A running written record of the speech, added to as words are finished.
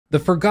The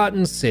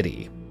Forgotten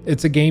City.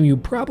 It's a game you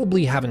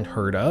probably haven't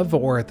heard of,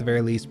 or at the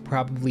very least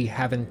probably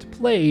haven't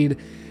played,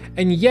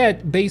 and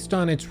yet, based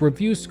on its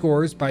review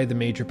scores by the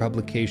major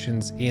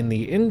publications in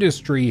the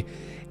industry,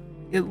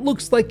 it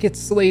looks like it's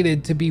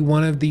slated to be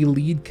one of the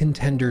lead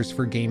contenders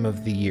for Game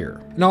of the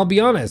Year. And I'll be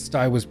honest,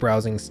 I was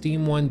browsing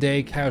Steam one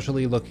day,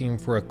 casually looking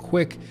for a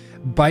quick,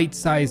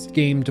 bite-sized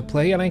game to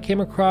play, and I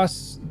came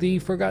across The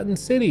Forgotten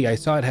City. I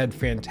saw it had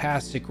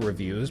fantastic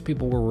reviews,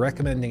 people were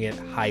recommending it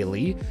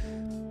highly,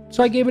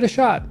 so I gave it a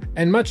shot.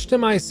 And much to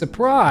my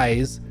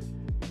surprise,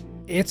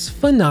 it's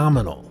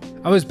phenomenal.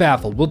 I was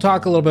baffled. We'll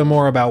talk a little bit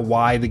more about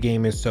why the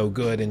game is so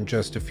good in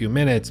just a few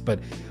minutes, but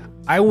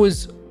I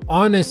was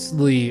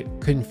honestly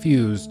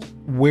confused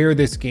where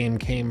this game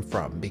came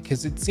from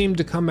because it seemed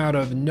to come out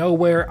of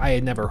nowhere. I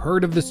had never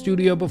heard of the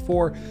studio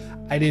before.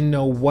 I didn't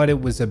know what it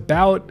was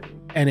about,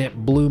 and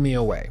it blew me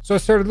away. So I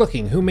started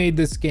looking, who made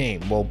this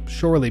game? Well,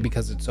 surely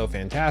because it's so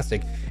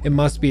fantastic, it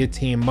must be a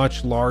team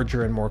much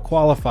larger and more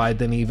qualified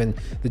than even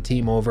the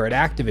team over at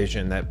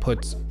Activision that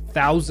puts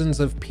thousands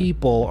of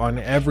people on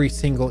every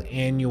single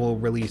annual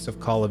release of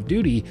Call of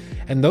Duty,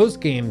 and those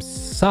games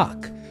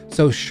suck.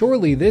 So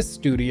surely this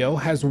studio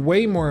has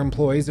way more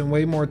employees and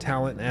way more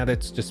talent at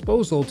its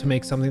disposal to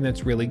make something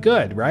that's really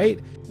good,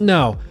 right?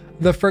 No,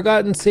 The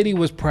Forgotten City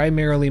was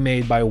primarily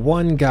made by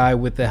one guy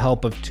with the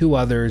help of two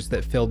others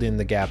that filled in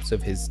the gaps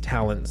of his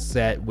talent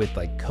set with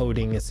like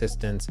coding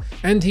assistants,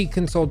 and he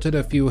consulted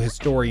a few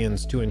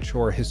historians to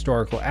ensure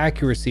historical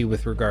accuracy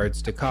with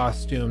regards to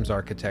costumes,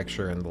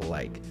 architecture, and the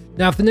like.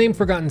 Now, if the name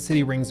Forgotten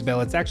City rings a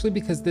bell, it's actually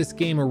because this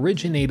game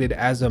originated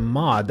as a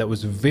mod that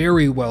was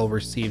very well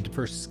received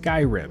for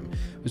Skyrim.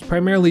 It was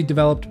primarily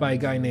developed by a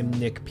guy named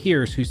Nick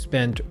Pierce, who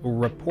spent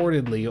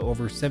reportedly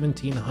over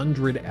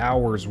 1,700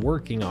 hours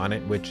working on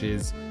it, which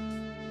is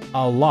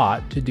a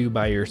lot to do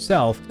by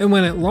yourself. And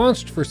when it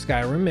launched for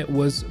Skyrim, it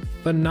was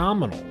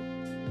phenomenal.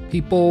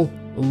 People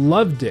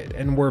loved it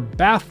and were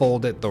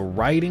baffled at the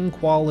writing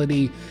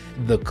quality,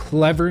 the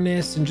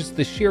cleverness, and just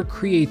the sheer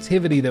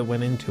creativity that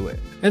went into it.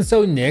 And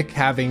so Nick,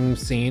 having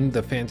seen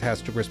the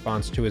fantastic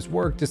response to his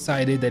work,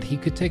 decided that he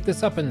could take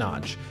this up a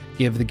notch,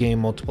 give the game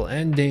multiple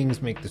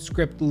endings, make the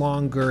script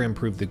longer,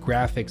 improve the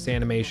graphics,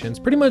 animations,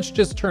 pretty much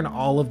just turn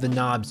all of the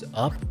knobs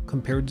up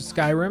compared to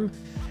Skyrim.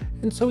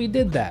 And so he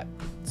did that.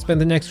 Spent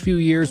the next few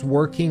years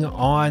working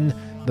on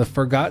the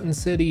Forgotten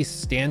City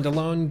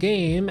standalone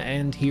game,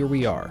 and here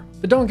we are.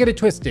 But don't get it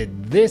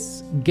twisted,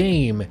 this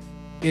game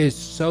is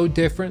so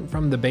different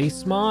from the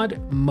base mod.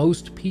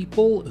 Most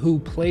people who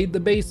played the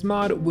base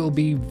mod will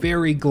be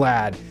very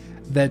glad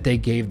that they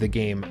gave the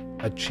game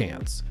a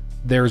chance.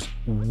 There's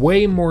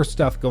way more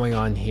stuff going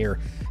on here.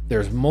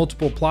 There's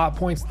multiple plot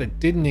points that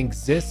didn't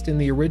exist in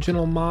the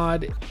original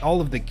mod. All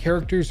of the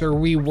characters are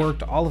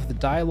reworked. All of the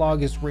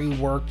dialogue is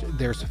reworked.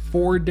 There's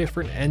 4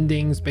 different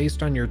endings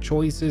based on your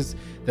choices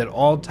that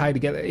all tie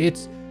together.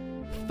 It's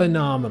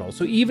phenomenal.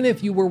 So even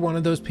if you were one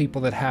of those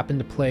people that happened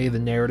to play the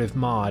narrative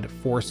mod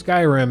for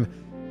Skyrim,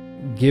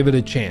 give it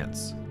a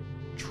chance.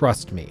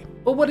 Trust me.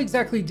 But what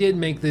exactly did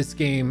make this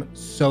game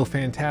so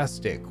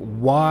fantastic?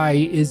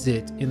 Why is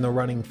it in the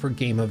running for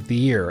Game of the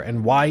Year?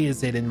 And why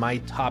is it in my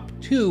top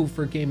 2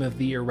 for Game of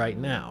the Year right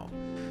now?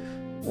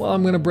 Well,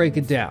 I'm going to break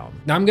it down.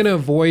 Now, I'm going to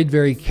avoid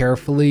very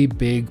carefully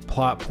big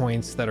plot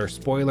points that are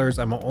spoilers.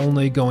 I'm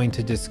only going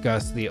to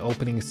discuss the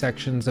opening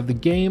sections of the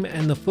game,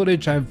 and the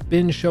footage I've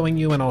been showing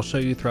you and I'll show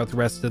you throughout the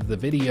rest of the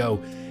video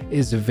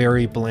is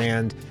very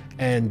bland.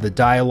 And the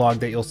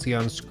dialogue that you'll see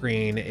on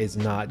screen is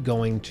not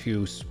going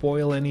to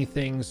spoil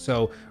anything.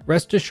 So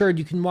rest assured,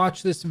 you can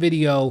watch this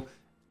video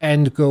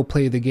and go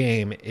play the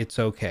game. It's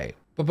okay.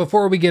 But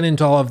before we get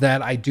into all of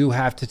that, I do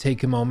have to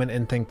take a moment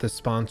and thank the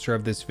sponsor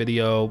of this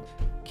video,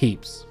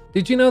 Keeps.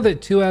 Did you know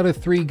that 2 out of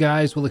 3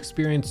 guys will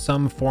experience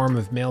some form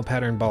of male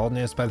pattern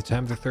baldness by the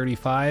time they're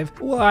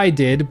 35? Well, I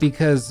did,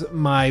 because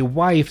my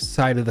wife's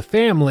side of the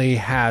family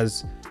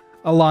has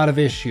a lot of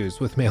issues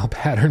with male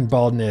pattern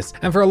baldness.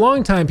 And for a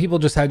long time, people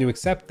just had to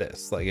accept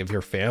this. Like, if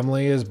your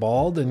family is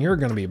bald, then you're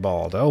gonna be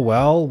bald. Oh,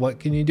 well, what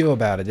can you do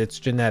about it? It's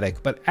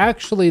genetic. But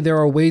actually, there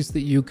are ways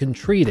that you can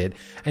treat it,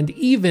 and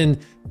even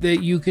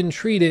that you can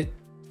treat it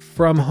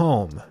from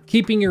home.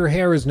 Keeping your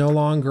hair is no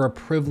longer a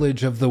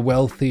privilege of the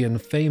wealthy and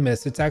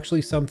famous. It's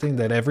actually something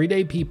that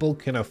everyday people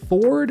can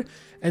afford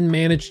and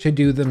manage to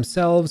do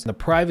themselves in the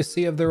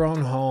privacy of their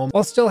own home,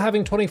 while still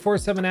having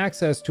 24/7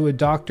 access to a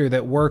doctor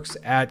that works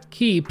at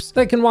Keeps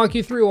that can walk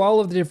you through all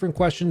of the different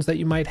questions that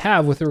you might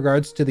have with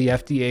regards to the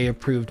FDA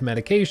approved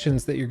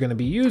medications that you're going to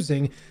be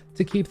using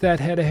to keep that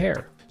head of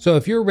hair. So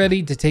if you're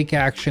ready to take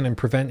action and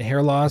prevent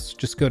hair loss,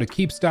 just go to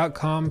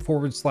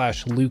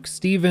keeps.com/Luke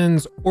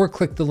Stevens or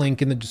click the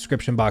link in the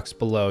description box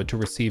below to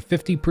receive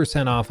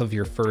 50% off of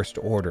your first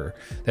order.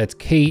 That's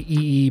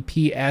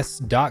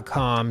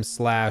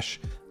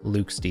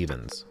keeps.com/Luke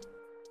Stevens.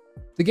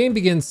 The game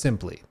begins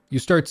simply. You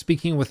start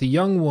speaking with a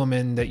young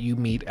woman that you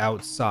meet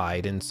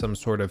outside in some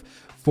sort of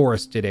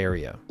forested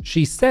area.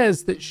 She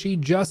says that she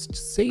just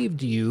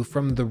saved you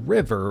from the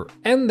river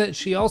and that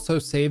she also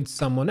saved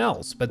someone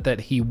else, but that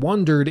he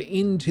wandered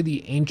into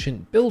the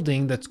ancient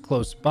building that's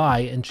close by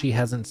and she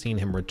hasn't seen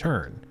him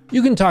return.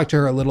 You can talk to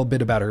her a little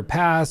bit about her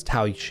past,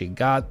 how she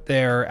got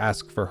there,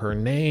 ask for her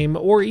name,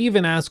 or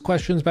even ask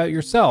questions about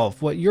yourself,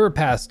 what your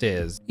past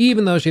is,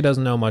 even though she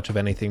doesn't know much of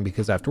anything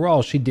because after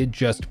all, she did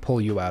just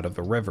pull you out of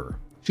the river.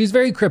 She's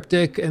very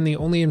cryptic, and the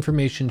only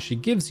information she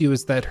gives you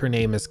is that her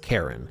name is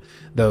Karen,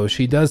 though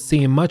she does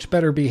seem much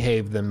better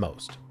behaved than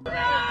most.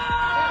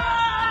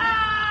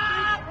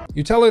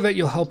 You tell her that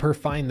you'll help her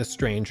find the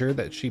stranger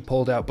that she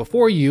pulled out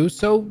before you,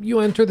 so you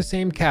enter the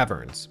same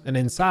caverns, and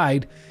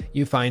inside,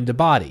 you find a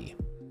body.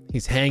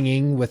 He's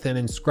hanging with an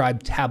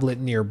inscribed tablet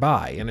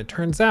nearby, and it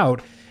turns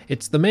out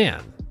it's the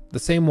man, the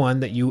same one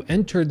that you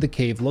entered the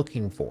cave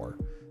looking for,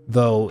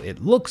 though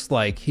it looks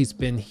like he's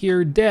been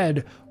here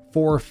dead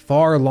for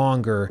far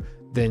longer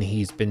than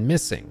he's been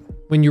missing.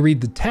 When you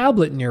read the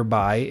tablet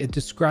nearby, it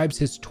describes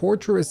his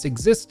torturous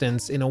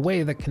existence in a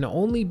way that can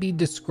only be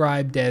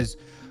described as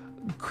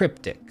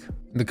cryptic.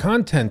 The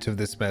content of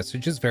this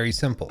message is very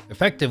simple.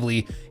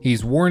 Effectively,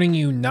 he's warning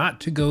you not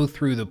to go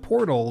through the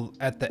portal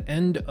at the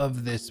end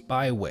of this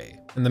byway.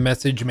 And the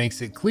message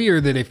makes it clear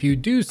that if you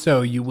do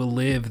so, you will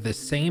live the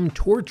same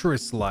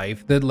torturous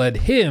life that led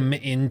him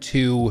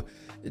into,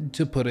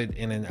 to put it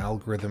in an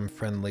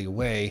algorithm-friendly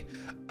way,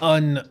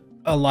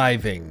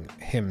 unaliving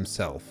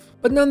himself.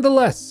 But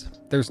nonetheless,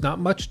 there's not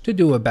much to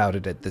do about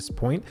it at this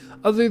point,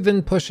 other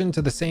than push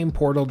into the same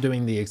portal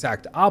doing the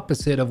exact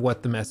opposite of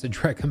what the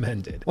message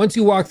recommended. Once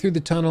you walk through the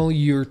tunnel,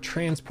 you're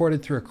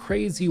transported through a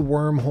crazy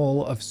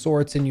wormhole of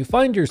sorts, and you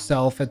find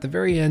yourself at the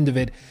very end of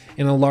it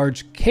in a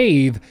large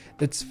cave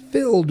that's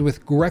filled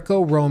with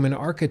Greco-Roman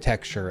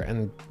architecture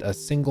and a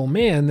single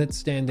man that's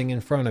standing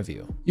in front of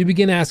you. You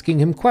begin asking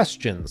him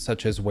questions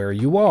such as where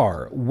you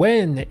are,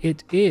 when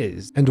it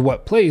is, and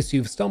what place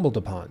you've stumbled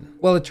upon.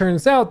 Well, it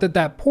turns out that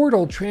that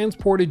portal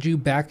transported you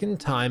back in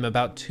time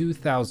about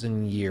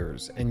 2,000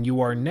 years, and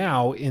you are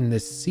now in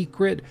this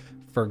secret,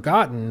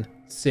 forgotten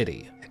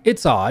city.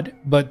 It's odd,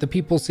 but the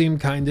people seem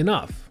kind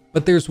enough.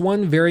 But there's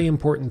one very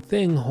important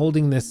thing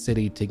holding this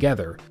city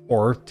together,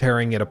 or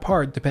tearing it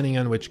apart depending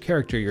on which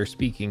character you're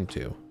speaking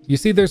to. You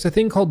see, there's a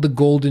thing called the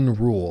Golden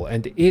Rule,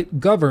 and it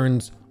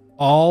governs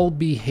all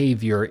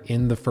behavior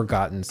in the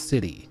Forgotten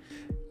City.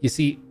 You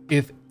see,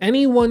 if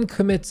anyone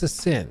commits a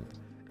sin,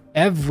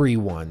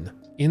 everyone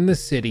in the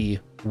city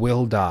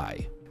will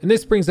die. And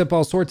this brings up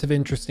all sorts of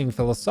interesting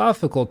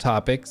philosophical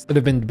topics that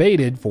have been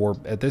debated for,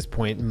 at this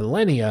point,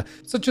 millennia,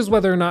 such as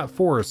whether or not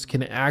force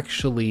can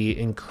actually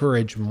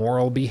encourage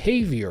moral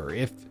behavior.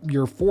 If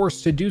you're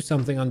forced to do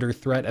something under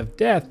threat of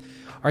death,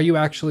 are you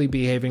actually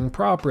behaving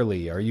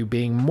properly? Are you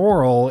being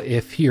moral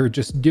if you're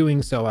just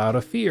doing so out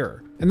of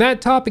fear? And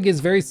that topic is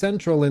very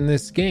central in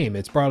this game.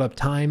 It's brought up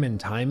time and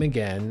time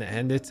again,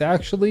 and it's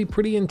actually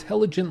pretty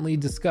intelligently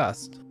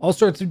discussed. All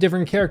sorts of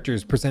different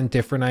characters present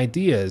different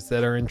ideas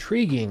that are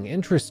intriguing,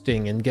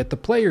 interesting, and get the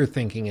player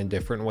thinking in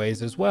different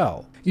ways as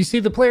well. You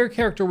see, the player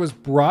character was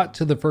brought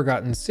to the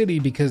Forgotten City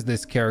because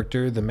this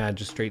character, the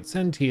Magistrate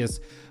Sentius,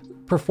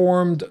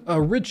 performed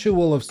a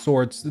ritual of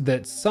sorts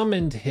that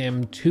summoned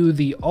him to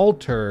the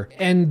altar,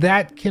 and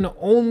that can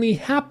only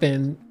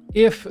happen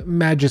if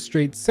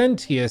Magistrate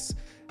Sentius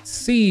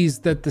sees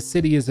that the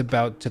city is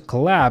about to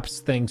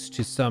collapse thanks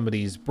to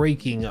somebody's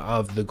breaking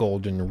of the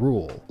Golden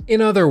Rule.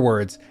 In other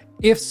words,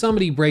 if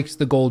somebody breaks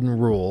the Golden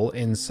Rule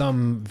in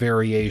some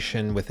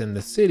variation within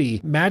the city,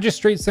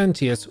 Magistrate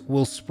Sentius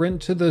will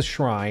sprint to the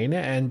shrine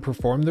and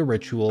perform the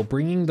ritual,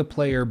 bringing the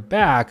player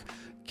back,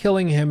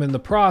 killing him in the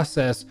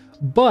process,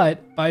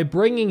 but by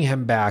bringing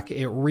him back,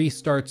 it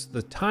restarts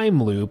the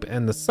time loop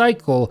and the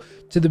cycle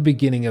to the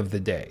beginning of the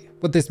day.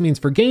 What this means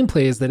for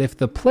gameplay is that if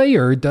the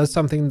player does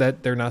something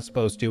that they're not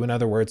supposed to, in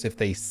other words, if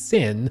they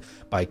sin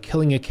by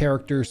killing a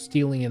character,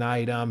 stealing an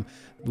item,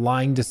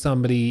 lying to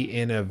somebody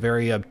in a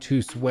very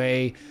obtuse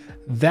way,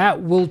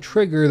 that will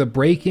trigger the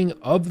breaking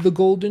of the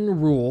Golden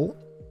Rule,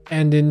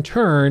 and in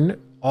turn,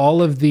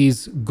 all of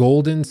these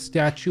golden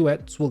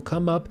statuettes will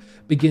come up,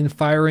 begin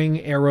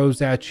firing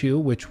arrows at you,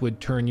 which would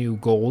turn you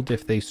gold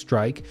if they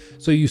strike.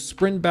 So you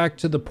sprint back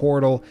to the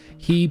portal,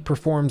 he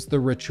performs the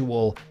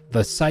ritual,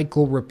 the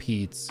cycle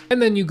repeats,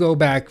 and then you go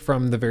back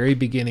from the very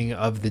beginning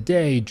of the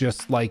day,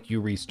 just like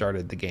you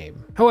restarted the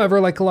game. However,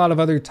 like a lot of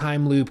other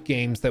time loop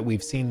games that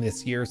we've seen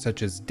this year,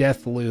 such as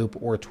Deathloop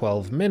or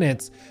 12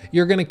 Minutes,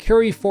 you're going to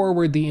carry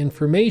forward the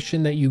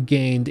information that you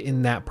gained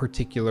in that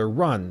particular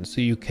run,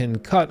 so you can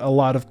cut a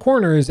lot of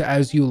corners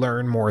as you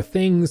learn more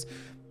things,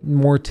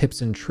 more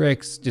tips and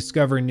tricks,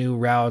 discover new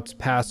routes,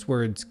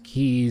 passwords,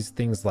 keys,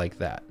 things like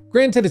that.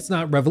 Granted, it's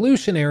not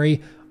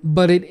revolutionary,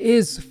 but it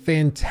is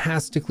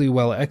fantastically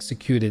well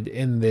executed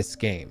in this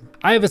game.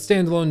 I have a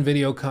standalone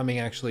video coming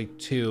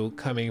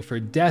for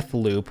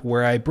Deathloop,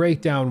 where I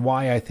break down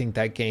why I think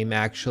that game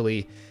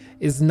actually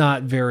is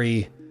not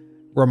very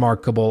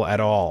remarkable at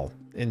all.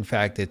 In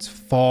fact, it's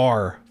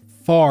far,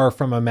 far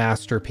from a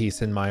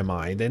masterpiece in my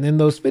mind. And in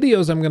those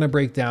videos, I'm going to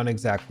break down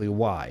exactly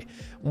why.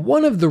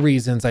 One of the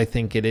reasons I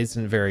think it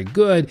isn't very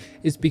good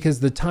is because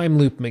the time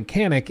loop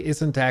mechanic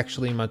isn't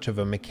actually much of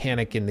a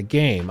mechanic in the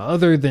game,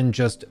 other than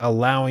just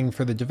allowing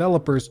for the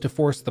developers to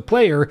force the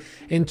player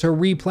into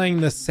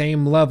replaying the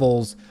same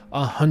levels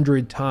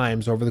 100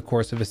 times over the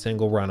course of a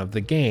single run of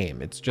the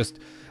game. It's just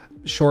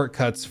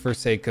shortcuts for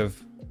sake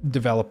of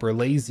developer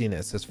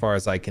laziness, as far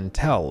as I can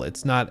tell.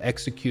 It's not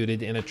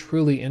executed in a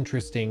truly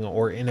interesting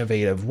or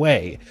innovative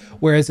way.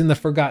 Whereas in the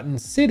Forgotten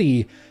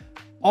City,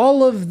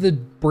 all of the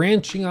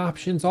branching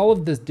options, all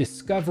of the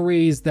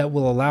discoveries that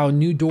will allow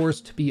new doors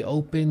to be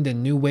opened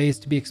and new ways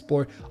to be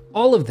explored,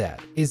 all of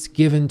that is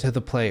given to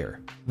the player.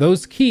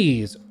 Those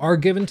keys are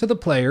given to the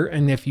player,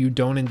 and if you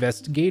don't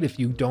investigate, if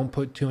you don't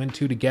put two and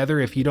two together,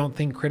 if you don't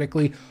think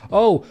critically,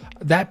 oh,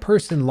 that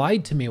person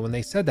lied to me when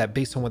they said that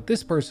based on what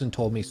this person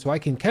told me, so I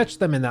can catch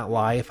them in that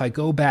lie if I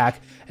go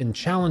back and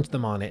challenge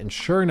them on it. And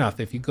sure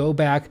enough, if you go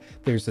back,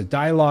 there's a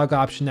dialogue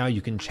option now,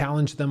 you can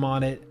challenge them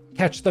on it,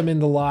 catch them in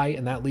the lie,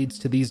 and that leads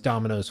to these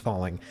dominoes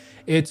falling.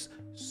 It's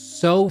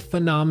so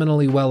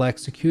phenomenally well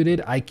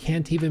executed, I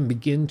can't even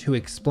begin to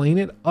explain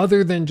it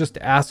other than just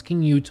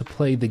asking you to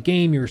play the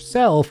game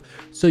yourself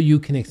so you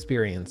can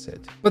experience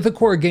it. But the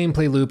core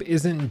gameplay loop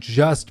isn't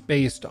just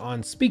based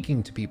on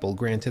speaking to people.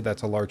 Granted,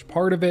 that's a large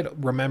part of it,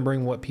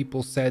 remembering what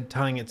people said,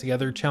 tying it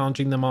together,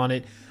 challenging them on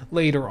it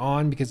later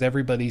on, because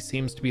everybody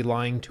seems to be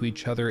lying to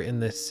each other in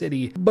this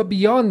city. But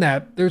beyond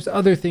that, there's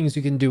other things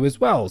you can do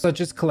as well, such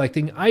as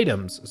collecting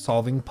items,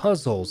 solving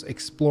puzzles,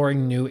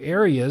 exploring new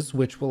areas,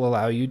 which will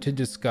allow you to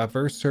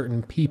discover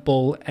certain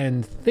people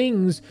and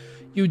things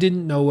you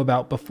didn't know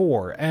about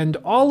before. And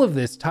all of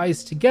this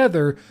ties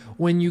together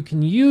when you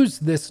can use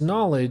this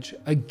knowledge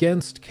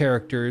against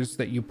characters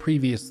that you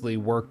previously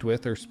worked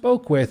with or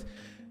spoke with,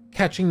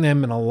 catching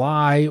them in a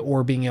lie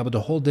or being able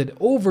to hold it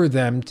over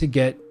them to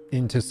get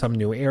into some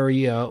new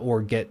area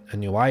or get a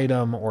new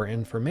item or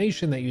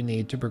information that you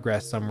need to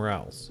progress somewhere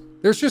else.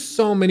 There's just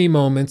so many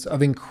moments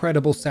of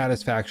incredible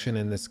satisfaction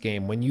in this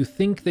game when you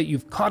think that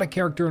you've caught a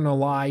character in a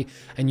lie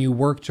and you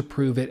work to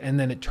prove it, and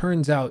then it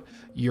turns out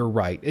you're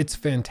right. It's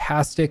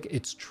fantastic.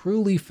 It's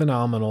truly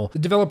phenomenal. The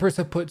developers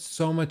have put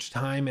so much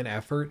time and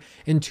effort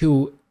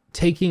into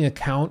taking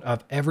account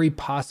of every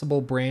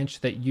possible branch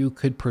that you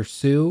could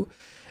pursue,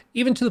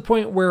 even to the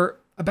point where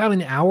about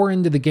an hour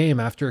into the game,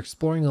 after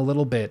exploring a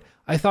little bit,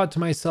 I thought to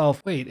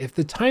myself, wait, if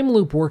the time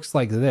loop works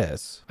like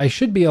this, I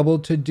should be able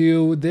to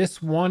do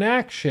this one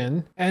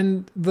action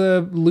and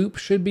the loop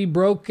should be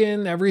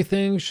broken,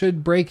 everything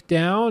should break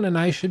down, and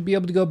I should be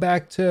able to go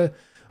back to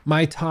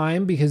my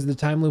time because the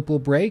time loop will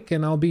break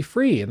and I'll be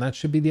free, and that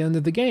should be the end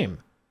of the game.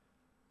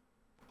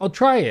 I'll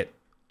try it.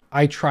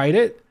 I tried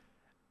it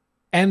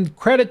and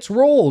credits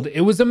rolled.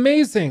 It was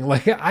amazing.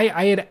 Like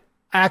I had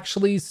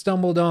actually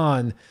stumbled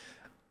on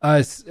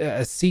a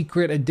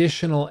secret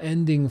additional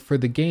ending for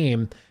the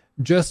game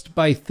just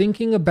by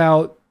thinking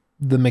about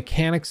the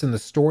mechanics and the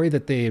story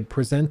that they had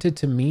presented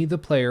to me, the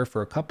player,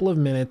 for a couple of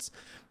minutes,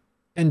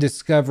 and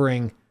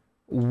discovering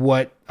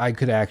what I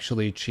could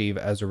actually achieve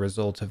as a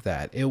result of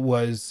that. It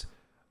was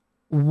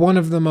one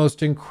of the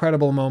most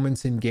incredible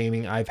moments in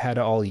gaming I've had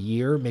all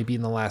year, maybe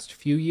in the last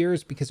few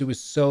years, because it was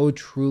so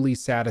truly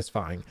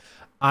satisfying.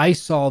 I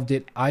solved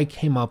it. I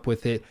came up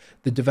with it.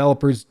 The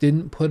developers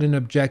didn't put an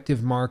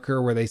objective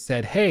marker where they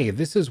said, hey,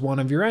 this is one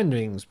of your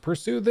endings,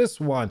 pursue this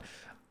one.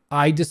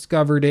 I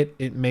discovered it.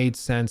 It made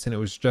sense, and it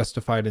was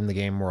justified in the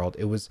game world.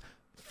 It was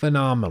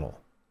phenomenal.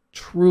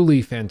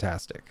 Truly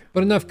fantastic.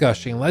 But enough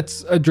gushing,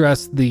 let's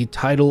address the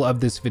title of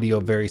this video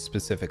very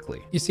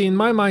specifically. You see, in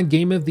my mind,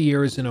 Game of the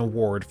Year is an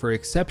award for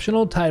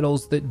exceptional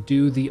titles that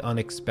do the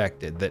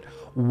unexpected, that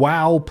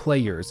wow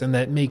players, and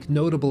that make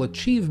notable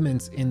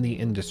achievements in the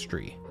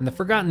industry. And The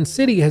Forgotten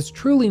City has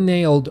truly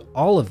nailed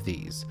all of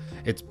these.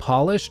 It's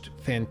polished,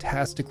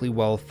 fantastically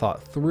well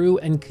thought through,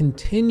 and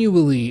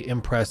continually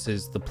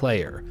impresses the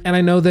player. And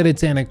I know that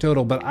it's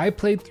anecdotal, but I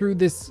played through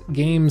this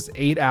game's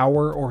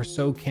 8-hour or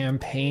so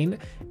campaign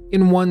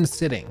in one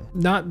sitting.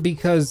 Not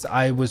because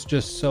I was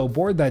just so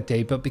bored that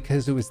day, but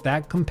because it was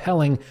that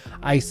compelling.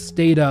 I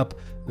stayed up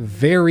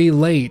very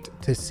late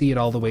to see it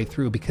all the way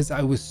through because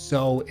I was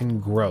so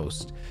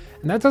engrossed.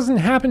 And that doesn't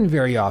happen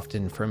very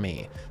often for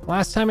me.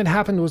 Last time it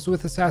happened was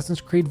with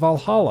Assassin's Creed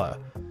Valhalla.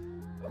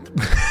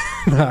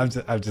 No,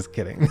 I'm just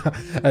kidding.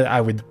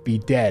 I would be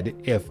dead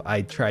if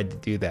I tried to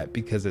do that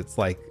because it's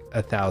like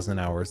 1,000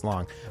 hours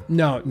long.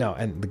 No,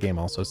 and the game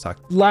also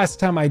sucked. Last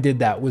time I did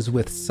that was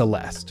with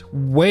Celeste,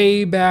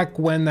 way back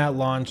when that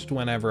launched,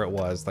 whenever it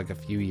was, like a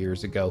few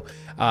years ago.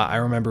 I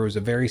remember it was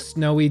a very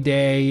snowy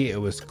day, it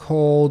was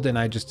cold, and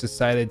I just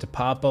decided to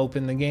pop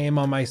open the game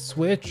on my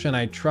Switch, and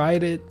I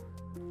tried it,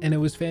 and it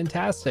was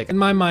fantastic. In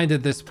my mind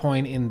at this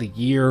point in the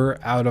year,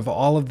 out of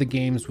all of the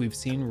games we've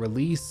seen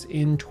release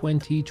in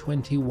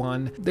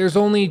 2021, there's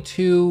only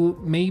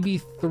 2, maybe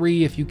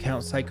 3 if you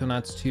count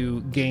Psychonauts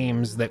 2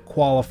 games that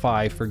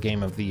qualify for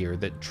Game of the Year,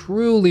 that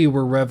truly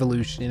were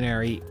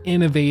revolutionary,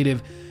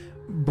 innovative,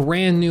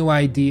 brand new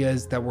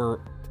ideas that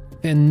were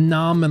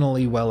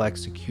phenomenally well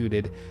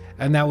executed,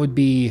 and that would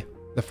be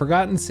The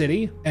Forgotten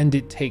City and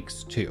It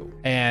Takes Two.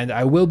 And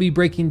I will be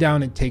breaking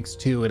down It Takes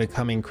Two in a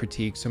coming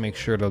critique, so make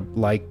sure to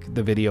like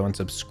the video and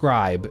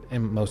subscribe,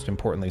 and most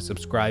importantly,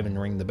 subscribe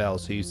and ring the bell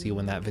so you see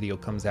when that video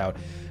comes out,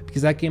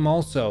 because that game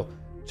also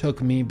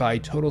took me by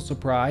total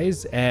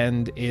surprise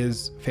and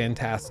is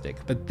fantastic.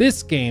 But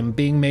this game,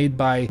 being made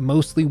by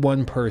mostly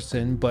one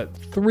person, but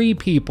 3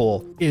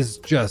 people, is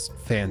just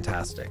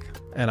fantastic.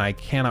 And I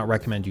cannot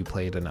recommend you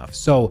play it enough.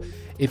 So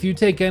if you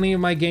take any of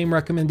my game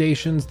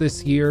recommendations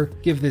this year,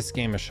 give this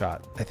game a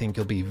shot. I think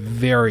you'll be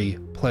very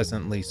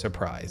pleasantly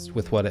surprised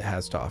with what it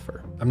has to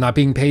offer. I'm not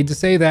being paid to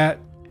say that.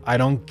 I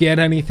don't get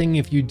anything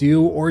if you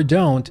do or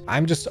don't.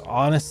 I'm just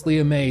honestly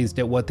amazed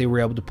at what they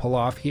were able to pull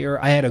off here.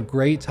 I had a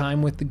great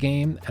time with the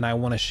game, and I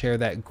want to share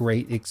that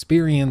great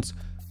experience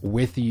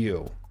with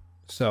you.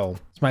 So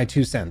it's my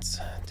 2 cents.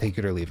 Take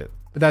it or leave it.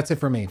 But that's it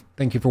for me.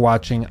 Thank you for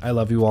watching. I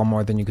love you all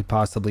more than you could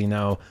possibly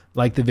know.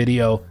 Like the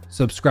video,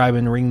 subscribe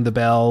and ring the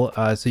bell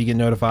so you get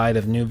notified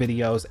of new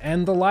videos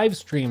and the live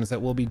streams that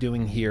we'll be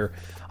doing here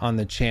on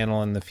the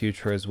channel in the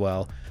future as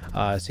well.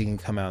 So you can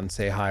come out and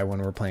say hi when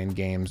we're playing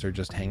games or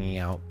just hanging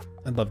out.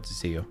 I'd love to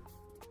see you.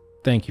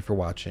 Thank you for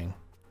watching.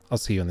 I'll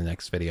see you in the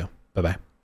next video. Bye-bye.